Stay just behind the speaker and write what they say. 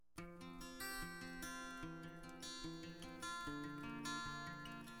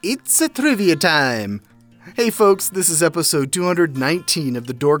It's a trivia time! Hey folks, this is episode 219 of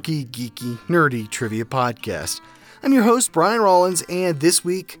the Dorky, Geeky, Nerdy Trivia Podcast. I'm your host, Brian Rollins, and this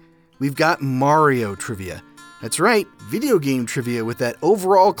week, we've got Mario trivia. That's right, video game trivia with that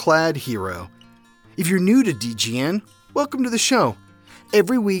overall-clad hero. If you're new to DGN, welcome to the show.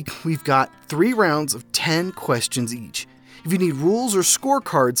 Every week, we've got 3 rounds of 10 questions each. If you need rules or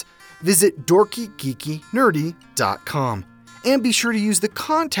scorecards, visit dorkygeekynerdy.com. And be sure to use the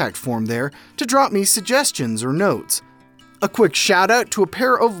contact form there to drop me suggestions or notes. A quick shout out to a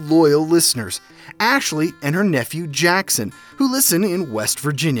pair of loyal listeners, Ashley and her nephew Jackson, who listen in West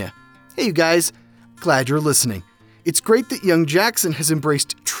Virginia. Hey you guys, glad you're listening. It's great that young Jackson has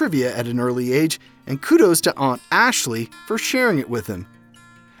embraced trivia at an early age, and kudos to Aunt Ashley for sharing it with him.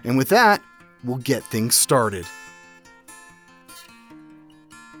 And with that, we'll get things started.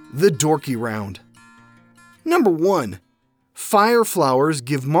 The Dorky Round. Number 1. Fire flowers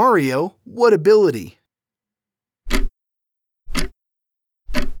give Mario what ability?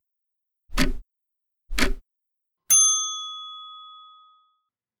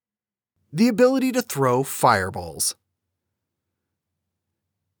 The ability to throw fireballs.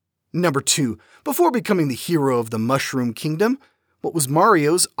 Number 2. Before becoming the hero of the Mushroom Kingdom, what was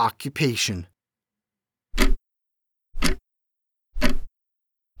Mario's occupation?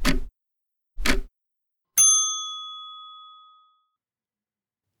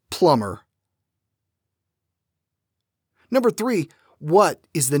 Plumber. Number 3. What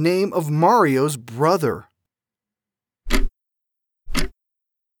is the name of Mario's brother?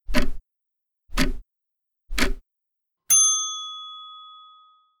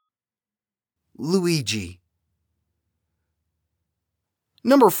 Luigi.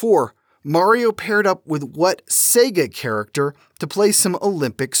 Number 4. Mario paired up with what Sega character to play some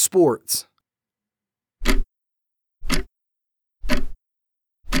Olympic sports?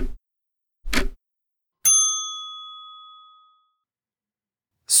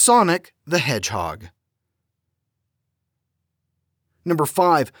 Sonic the Hedgehog. Number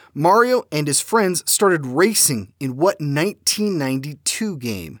 5. Mario and his friends started racing in what 1992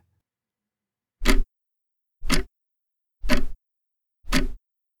 game?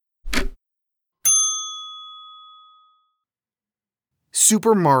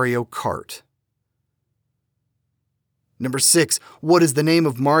 Super Mario Kart. Number 6. What is the name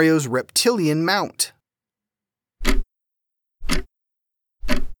of Mario's reptilian mount?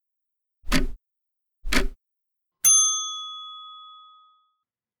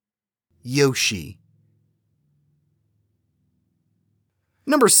 Yoshi.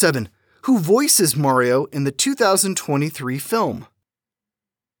 Number 7. Who voices Mario in the 2023 film?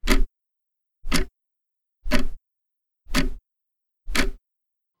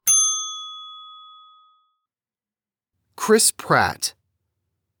 Chris Pratt.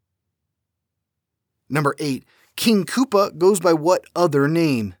 Number 8. King Koopa goes by what other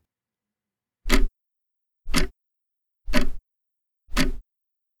name?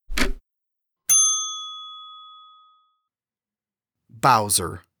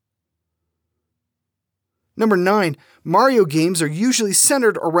 Bowser. Number 9. Mario games are usually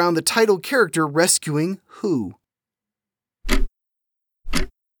centered around the title character rescuing who?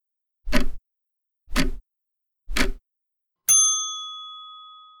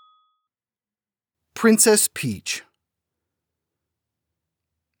 Princess Peach.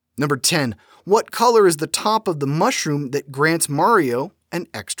 Number 10. What color is the top of the mushroom that grants Mario an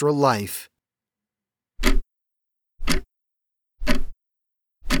extra life?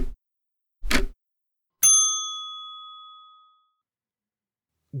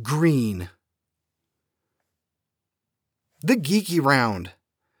 Green. The Geeky Round.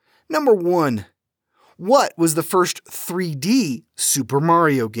 Number 1. What was the first 3D Super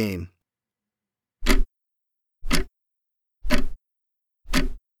Mario game?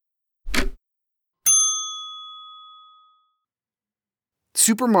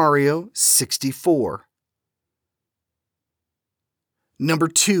 Super Mario 64. Number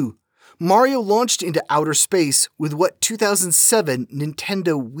 2. Mario launched into outer space with what 2007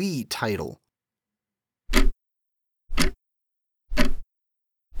 Nintendo Wii title?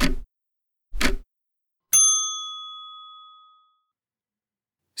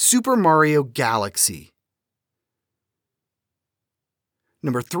 Super Mario Galaxy.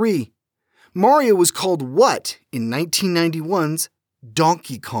 Number 3. Mario was called what in 1991's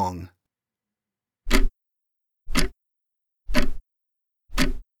Donkey Kong?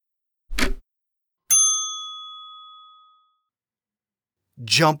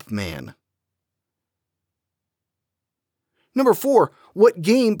 Jumpman. Number 4. What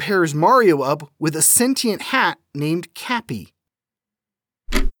game pairs Mario up with a sentient hat named Cappy?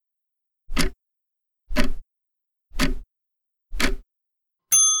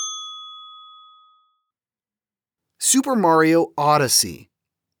 Super Mario Odyssey?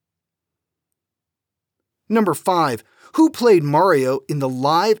 Number 5. Who played Mario in the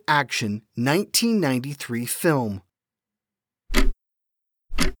live-action 1993 film?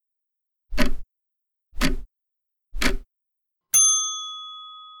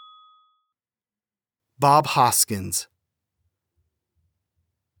 Bob Hoskins.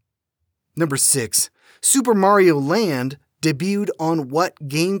 Number 6. Super Mario Land debuted on what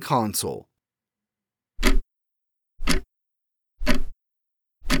game console?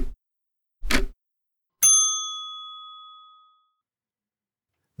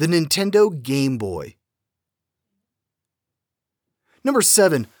 The Nintendo Game Boy. Number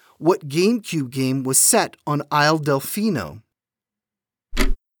 7. What GameCube game was set on Isle Delfino?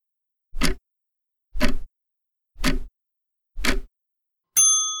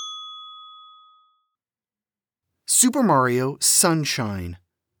 Super Mario Sunshine.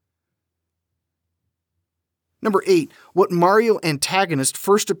 Number 8. What Mario antagonist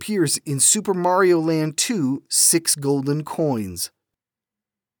first appears in Super Mario Land 2 Six Golden Coins?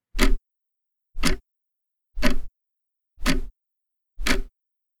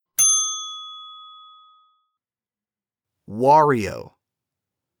 Wario.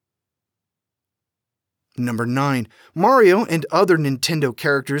 Number 9. Mario and other Nintendo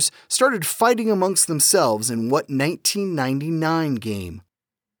characters started fighting amongst themselves in what 1999 game?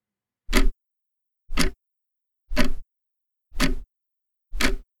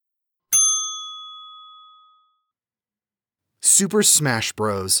 Super Smash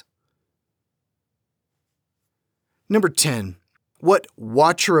Bros. Number 10. What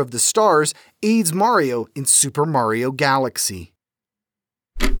Watcher of the Stars aids Mario in Super Mario Galaxy?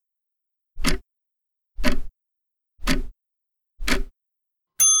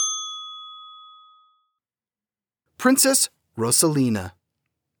 Princess Rosalina.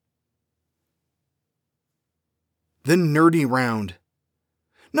 The Nerdy Round.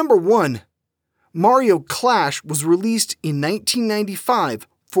 Number 1. Mario Clash was released in 1995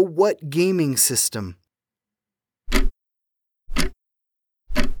 for what gaming system?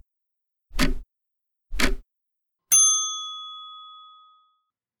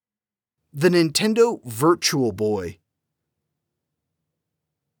 The Nintendo Virtual Boy.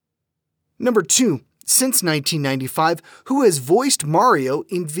 Number 2. Since 1995, who has voiced Mario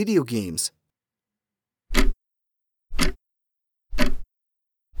in video games?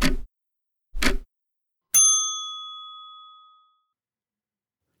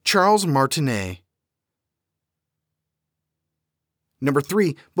 Charles Martinet. Number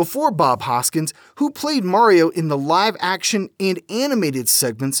 3. Before Bob Hoskins, who played Mario in the live-action and animated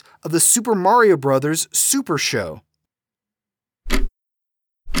segments of the Super Mario Bros. Super Show?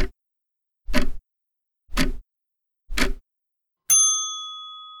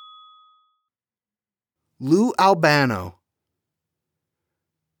 Lou Albano.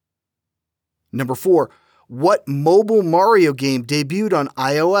 Number 4. What mobile Mario game debuted on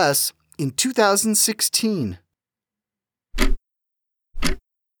iOS in 2016?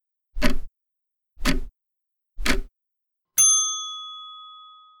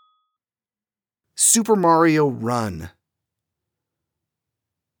 Super Mario Run.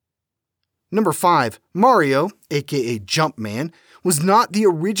 Number 5. Mario, aka Jumpman, was not the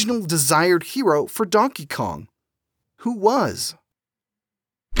original desired hero for Donkey Kong. Who was?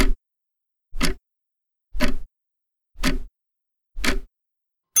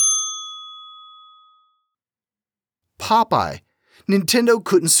 Popeye. Nintendo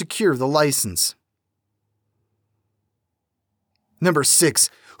couldn't secure the license. Number 6.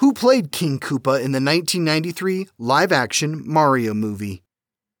 Who played King Koopa in the 1993 live-action Mario movie?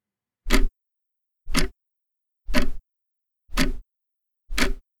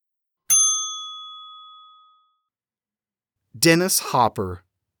 Dennis Hopper.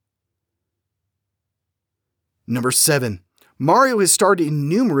 Number 7. Mario has starred in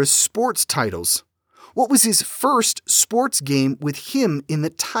numerous sports titles. What was his first sports game with him in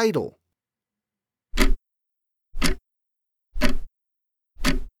the title?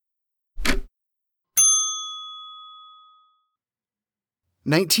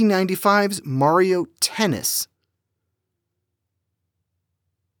 (1995's) Mario Tennis.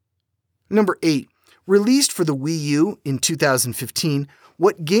 Number 8. Released for the Wii U in 2015,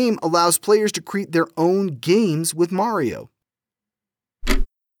 what game allows players to create their own games with Mario?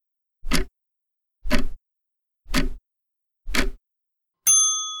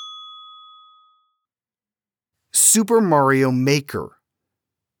 Super Mario Maker.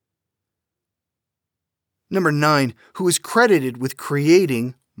 Number 9. Who is credited with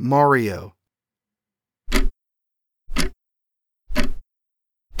creating Mario?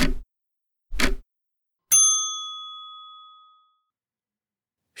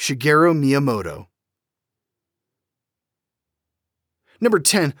 Shigeru Miyamoto. Number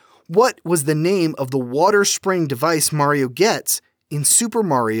 10. What was the name of the water spraying device Mario gets in Super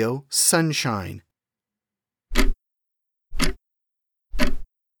Mario Sunshine?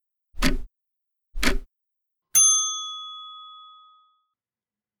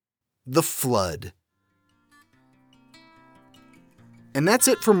 The Flood. And that's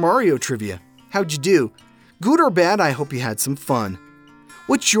it for Mario trivia. How'd you do? Good or bad, I hope you had some fun.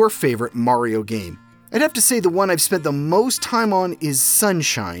 What's your favorite Mario game? I'd have to say the one I've spent the most time on is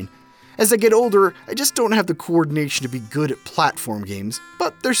Sunshine. As I get older, I just don't have the coordination to be good at platform games,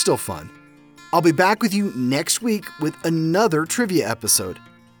 but they're still fun. I'll be back with you next week with another trivia episode.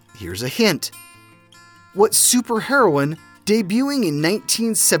 Here's a hint. What superheroine, debuting in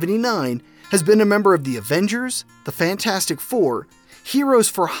 1979, has been a member of the Avengers, the Fantastic Four, Heroes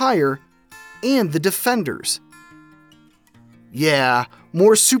for Hire, and the Defenders? Yeah,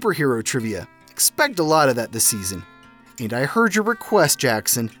 more superhero trivia. Expect a lot of that this season. And I heard your request,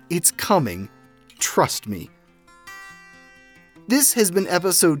 Jackson. It's coming. Trust me. This has been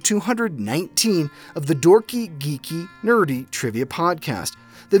episode 219 of the Dorky, Geeky, Nerdy Trivia Podcast.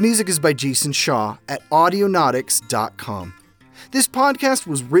 The music is by Jason Shaw at audionautics.com. This podcast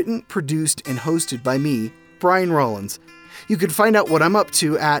was written, produced, and hosted by me, Brian Rollins. You can find out what I'm up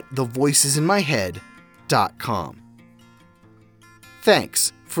to at thevoicesinmyhead.com.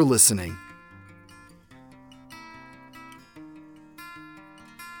 Thanks for listening.